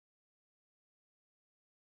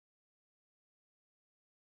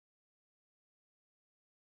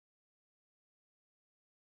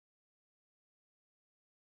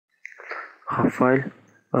فایل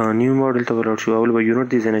نیو ماډل ته ولاړ شو. اول به یونټ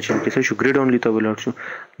دی ځای نه چینج کړي. څه شو ګریډ اونلی ته ولاړ شو.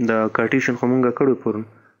 د کارټیشن خو مونږ کړو پرون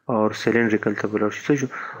اور سلینډریکل ته ولاړ شو. څه شو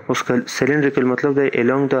اوس سلینډریکل مطلب دی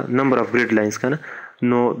along the number of grid lines کنه.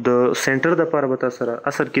 نو د سنټر د لپاره به تاسو سره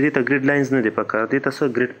اصل کې دې ته ګریډ لاینز نه دی پکار، دې ته څه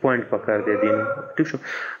ګریډ پوینټ پکار دی دین. ٹھیک شو.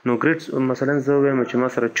 نو ګریډ مثلا زه وایم چې ما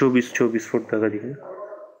سره 24 فوټ دغه دی،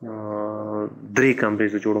 3 کمرې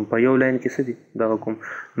جوړوم په یو لاین کې څه دي دغه کوم.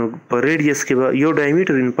 نو په ریډیس کې به یو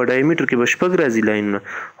ډایمیټر په ډایمیټر کې به شپږ راځي لاینونه،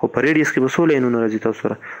 خو په ریډیس کې به څو لاینونه راځي تاسو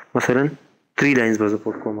سره مثلا 3 لاینز به زه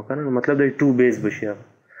پورټ کوم کنه. نو مطلب د 2 بیس بشي.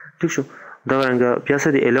 ٹھیک شو. دا څنګه بیا څه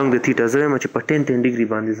دی along the theta زه وایم چې په 10 ډیګري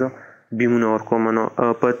باندې زه بیمونه ور کوم. نو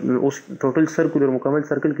اوس ټوټل سرکولر مکمل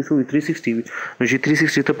سرکل کې څو 360 وي. نو چې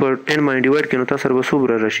 360 ته په 10 باندې ډیوایډ کړو تاسو سره به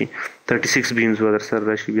څو راشي 36 بیمز ور سره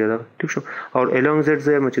راشي بیا دا. ٹھیک شو. او along z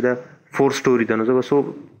زه وایم چې دا 4 سټوري ده، نو زه به څو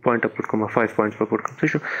پوینټ اپ کوم 5 پوینټس په پورټ کوم. څه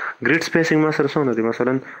شو ګریډ سپیسینګ ما سره څونه دی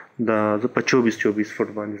مثلا دا زه په 24 فوټ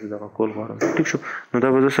باندې زه دا کول غواړم. ٹھیک شو. نو دا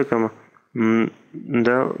به زه څه کوم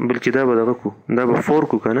دا بلکې دا به دغه کو دا به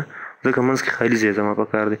 4 کو کنه ځکه منځ کې خالی ځای زما په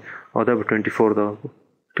کار دی او دا به 24 دغه کو.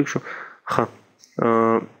 ٹھیک شو. ښه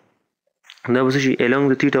دا به شي along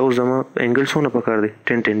the theta اوس زما انګل څونه په کار دی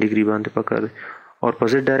 10 ډیګري باندې په کار دی اور په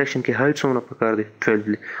زد ډایرکشن کې هایټ څونه په کار دی 12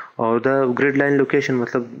 دی. او دا ګریډ لاین لوکیشن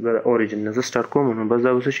مطلب اوریجن نه زه سٹارټ کوم نو بس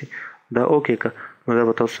دا به شي دا اوکې کا. نو دا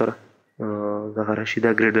به تاسو سره دغه راشي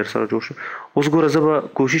دا ګریډ در سره جوړ شو. اوس ګوره زه به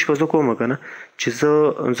کوشش وکړم کوم کنه چې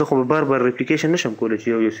زه خو بار ریپلیکیشن نشم کولای چې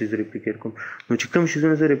یو شی ریپلیکیټ کوم. نو چې کوم شی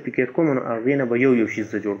زه ریپلیکیټ کوم نو هغه نه به یو شی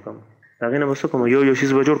زه جوړ کوم، هغه نه بس کوم یو شی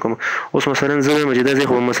به جوړ کوم. اوس مثلا زه وایم چې دا ځای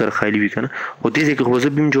خو مسر خالی وي کنه او دې ځای کې خو زه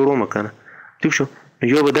بیم جوړوم کنه. ٹھیک شو.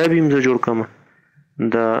 یو به دا بیم زه جوړ کوم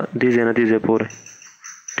دا دې ځای نه دې ځای پورې.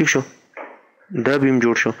 ٹھیک شو. دا بیم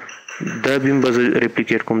جوړ شو، دا بیم به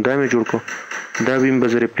ریپلیکیټ کوم، دا مې جوړ کو، دا بیم به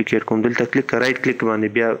ریپلیکیټ کوم. دلته کلیک رائټ کلیک باندې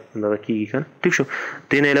بیا دغه کیږي کنه. ٹھیک شو.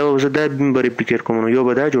 دې نه علاوه زه دا بیم به ریپلیکیټ کوم نو یو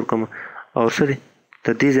به دا جوړ کوم او سره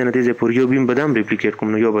ته دې ځای نه دې ځای پورې یو بیم به دا ریپلیکیټ کوم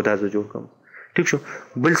نو یو به دا جوړ کوم. ٹھیک شو.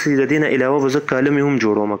 بل څه د دې نه علاوه به زه کالم هم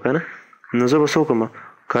جوړوم کنه. نو زه به څه کوم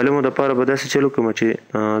کالمو د لپاره به داسې چلو کوم چې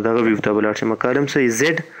دغه ویو ته ولاړ شم. کالم څه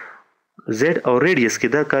زد او ریډیس کې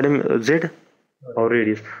دا کالم زد او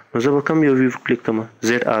ریډیس. نو زه به کم یو ویو کلیک کوم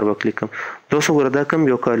زد ار به کلیک کوم. دوسو ګره دا کم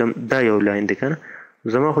یو کالم دا یو لاین دی کنه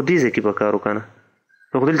زما خو دې ځکه په کارو کنه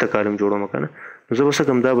نو خو دلته کالم جوړوم کنه. نو زه به څه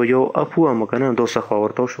کوم دا به یو اپ وام کنه دوسه خو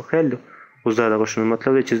ورته شو خیال دو. اوس دا دغه شنو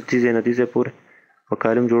مطلب دی چې دې ځای نه دې ځای پورې په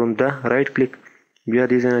کالم جوړوم دا رائټ کلیک بیا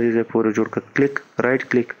دې ځای نه دې ځای پورې جوړ کړه کلیک رائټ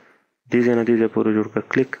کلیک دې ځای نه دې ځای پورې جوړ کړه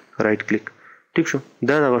کلیک رائټ کلیک. ٹھیک شو.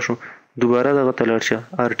 دا دغه شو. دوباره دغه ته لاړ شه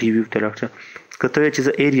ار ټي ویو ته لاړ شه. کته چې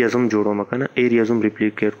زه ایریاز هم جوړوم کنه ایریاز هم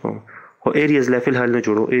ریپلیکیټ کوم خو ایریاز لا فل حال نه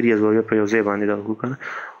جوړو ایریاز به په یو ځای باندې دا وکړه.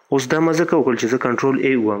 اوس دا مزه کوم چې زه کنټرول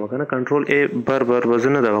ای وام کنه کنټرول ای بار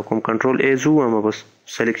وزن دا کوم کنټرول ای زو وام بس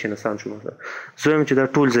سلیکشن آسان شو. مثلا زه هم چې دا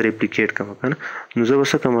ټول زه ریپلیکیټ کوم کنه نو زه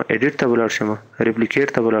وسه کوم ایډیټ ته ولاړ شم ریپلیکیټ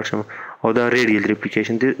ته ولاړ شم او دا ریډیل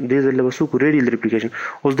ریپلیکیشن دې ځل وسو کو ریډیل ریپلیکیشن.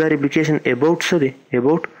 اوس دا ریپلیکیشن اباوت څه دی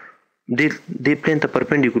اباوت دې پلین ته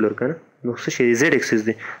پرپنډیکولر کنه نو څه شي زد اکسس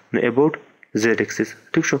دی نو اباوت زد اکسس.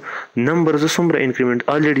 ٹھیک شو. نمبر ز څومره انکریمنٹ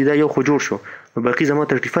الریډي دا یو خو جوړ شو نو باقي زما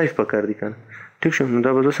 35 پکار دي کنه. ٹھیک شو. نو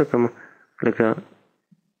دا به څه کوم لکه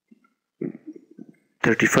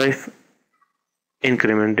 35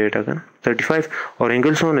 انکریمنٹ ډیټا کنه 35 اور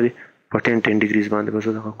انګل څونه دي په 10 ډیګریز باندې به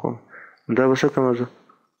زه دا کوم. دا به څه کوم زه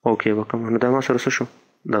اوکې وکم نو دا ما سره څه شو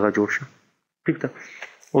دغه جوړ شو. ٹھیک ده.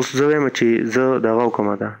 اوس زه وایم چې زه دغه کوم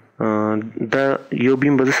دا یو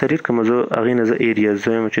بیم به زه سریټ کوم زه هغې نه زه ایریا زه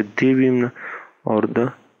وایم چې دې بیم نه اور د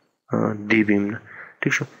دې بیم نه.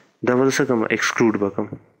 ٹھیک شو. دا به زه څه کوم ایکسکلوډ به کوم.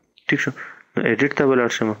 ٹھیک شو. نو ایډیټ ته به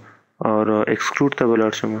لاړ شم اور ایکسکلوډ ته به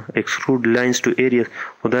لاړ شم ایکسکلوډ لاینز ټو ایریاز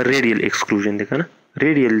او دا ریډیل ایکسکلوژن دی کنه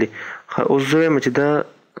ریډیل دی. اوس زه وایم چې دا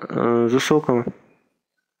زه څه کوم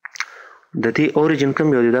د دې اوریجن کوم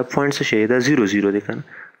یو دی دا پوینټ څه شي دا 0 دی کنه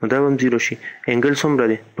نو دا هم 0 شي. انګل څومره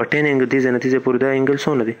دی په 10 انګل دې ځای نه دې ځای پورې دا انګل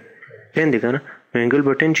څونه دی 10 دی کنه نو انګل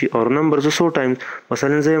به 10 شي اور نمبر زه 100 ټایمز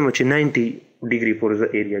مثلا زه وایم چې 90 ډیګري پورې زه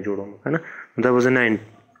ایریا جوړوم کنه دا به زه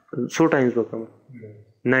 100 ټایمز وکړم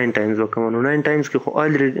 9 ټایمز وکړم نو 9 ټایمز کې خو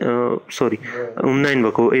الریډي سوري 9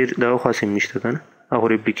 وکړو دا خو خاص نشته کنه هغه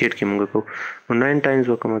ریپلیکیټ کې مونږ کوو نو 9 ټایمز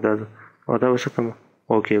وکړم دا او دا وسه کوم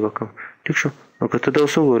اوکې وکړم. ٹھیک شو. نو کته دا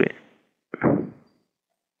وسه ګورې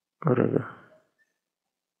ورګه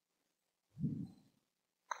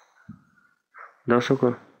دا څه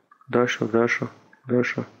کړ دا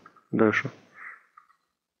شو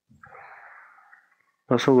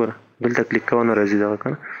تاسو ګوره دلته کلیک کوو نو راځي دا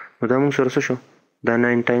کنه نو دا موږ سره څه شو دا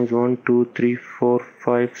 9 ټایمز 1 2 3 4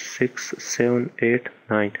 5 6 7 8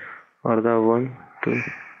 9 اور دا 1 2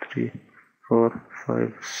 3 4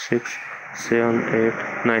 5 6 7 8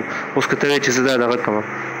 9 اوس که ته چې زه دا دغه کوم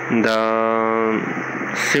دا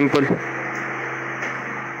سمپل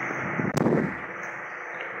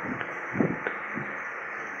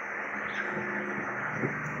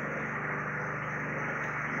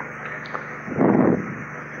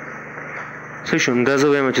څه شو دا زه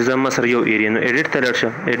وایم چې زما سره یو ایریا نو ایډیټ ته لاړ شه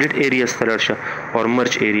ایډیټ ایریاز ته لاړ شه او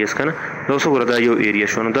مرج ایریاز کنه دا اوس وګوره دا یو ایریا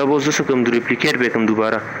شو نو دا به اوس زه څه کوم ریپلیکیټ به کوم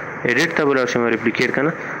دوباره ایډیټ ته به لاړ شم ریپلیکیټ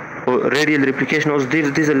کنه او ریډیل ریپلیکیشن اوس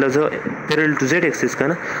دې ځل زه پیرل ټو زد اکسس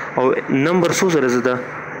کنه او نمبر څو سره زه دا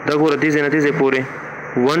ګوره دې ځای نه دې ځای پورې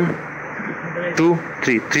 1 2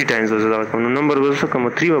 3 ټایمز زه دا کوم نو نمبر به څه کوم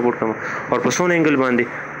 3 به پورټ کوم او په څونه انګل باندې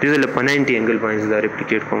دې ځل په 90 انګل باندې دا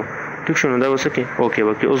ریپلیکیټ کوم ٹھیک شو نو دا وسه کې اوکے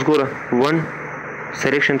وکي اوس ګوره 1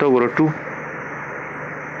 سلیکشن ته ګوره 2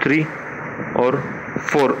 3 اور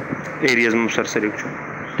 4 ایریاز مو سره سلیکټ شو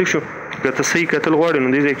ٹھیک شو که ته صحیح کتل غواړې نو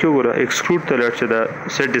دې ځای کې وګوره ایکسکلود ته لاړ شه دا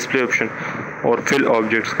سیټ ډسپلی آپشن اور فل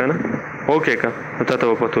آبجیکټس کنه اوکے کا ته ته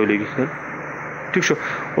پته ولګي ٹھیک شو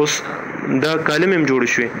اوس دا کالم هم جوړ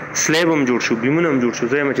شو سلیب هم جوړ شو بیمونه هم جوړ شو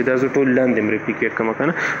زما چې دا زه ټول لاندې ریپلیکیټ کوم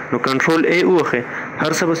کنه نو کنټرول ا وخه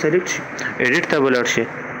هر څه به سلیکټ شي ایډیټ ته بلار شي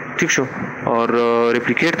ٹھیک شو اور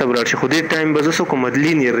ریپلیکیټ ته بلار شي خو دې ټایم به زه کوم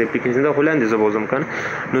لینیر ریپلیکیشن دا خلاندې زبوزم کنه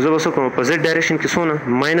نو زه به کوم په زد ډایرکشن کې سونه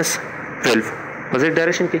 -12 په زد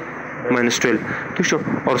ډایرکشن کې -12 ٹھیک شو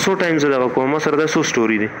اور 100 ټایمز دا کوم سره دا 100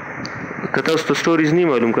 سټوري دي کته اوس ته سټوریز نه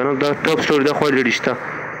معلوم کنه دا ټاپ سټوري دا خو لري شته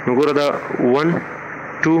نو ګوره دا 1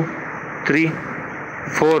 2 3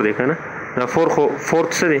 4 دی کنه دا 4 خو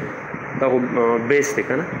فورث څه دی دا خو بیس دی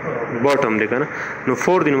کنه باټم دی کنه نو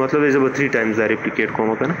 4 دی نو مطلب یې زه به 3 ټایمز دا ریپلیکیټ کوم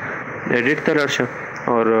کنه ایډیټ ته لاړ شه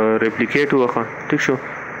اور ریپلیکیټ وکړه ٹھیک شو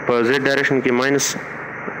په زد ډایرکشن کې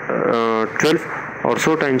 -12 اور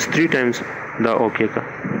 100 ټایمز 3 ټایمز دا اوکے کا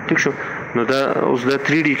ٹھیک شو نو دا اوس دا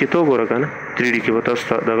 3D کې تو ګوره کنه 3D کې به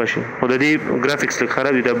تاسو دغه شي او د دې ګرافیکس لږ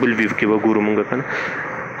خراب دي دا بل ویو کې به ګورو مونږ کنه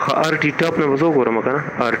ار ټي ټاپ نه وځو ګورم کنه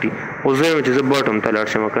ار ټي اوس زه چې زه باټم ته لاړ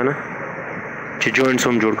شم کنه چې جوینټس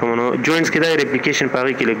هم جوړ کوم نو جوینټس کې دا ریپلیکیشن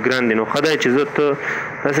پاره کې لږ ګران دي نو خدای چې زه ته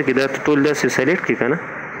تاسو کې دا ټول داسې سلیکټ کې کنه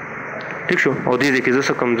ٹھیک شو او دې کې زه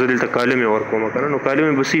کوم ځل ته کالم ور کوم کنه نو کالم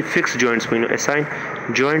به سي فکس جوینټس وینو اساین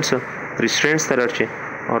جوینټس ریسټرینټس ته لاړ شي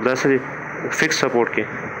او دا سره فکس سپورټ کې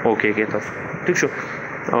اوکے کې تاسو ٹھیک شو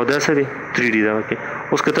او دا سره 3D دا کې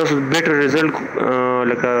اوس که تاسو بیٹر ریزلټ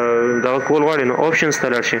لکه دا کول غواړئ نو آپشنز ته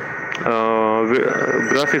لاړ شئ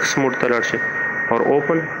ګرافیکس موډ ته لاړ شئ اور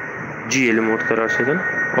اوپن جی ایل موډ ته لاړ شئ کنه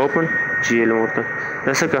اوپن جی ایل موډ ته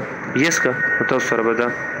دا څه کا یس کا تاسو سره به دا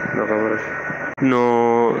دغه ورشي نو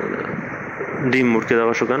دې موډ کې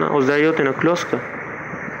دغه شو کنه اوس دا یو ته کلوز کا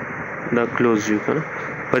دا کلوز یو کنه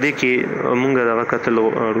په دې کې مونږ دغه کتل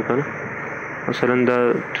وړو کنه مثلا دا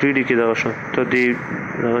 3D کې دغه شو ته دې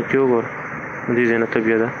دغه کې وګور دې ځنه ته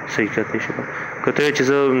بیا دا صحیح کتلی شي کته چې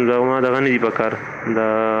زه ما دغه نه دی پکار دا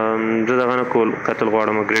دغه نه کول کتل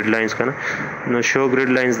غواړم ګریډ لاینز کنه نو شو ګریډ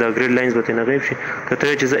لاینز دا ګریډ لاینز به نه غیب شي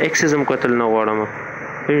کته چې زه اکسس هم کتل نه غواړم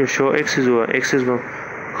شو اکسس و اکسس به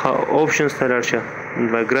آپشنز ته لاړ شه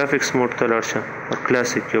با ګرافیکس موډ ته لاړ شه او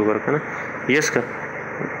کلاسیک کې وګور کنه یس کا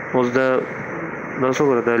اوس دا څه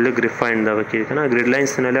وګوره دا لږ ریفایند دغه کې کنه ګریډ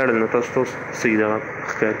لاینز نه لاړل نو تاسو صحیح دغه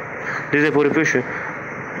ښکاري دې پورې پوه شو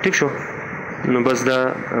ٹھیک شو نو بس دا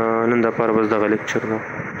نن د پاره بس دغه لیکچر دا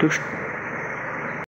ٹھیک شو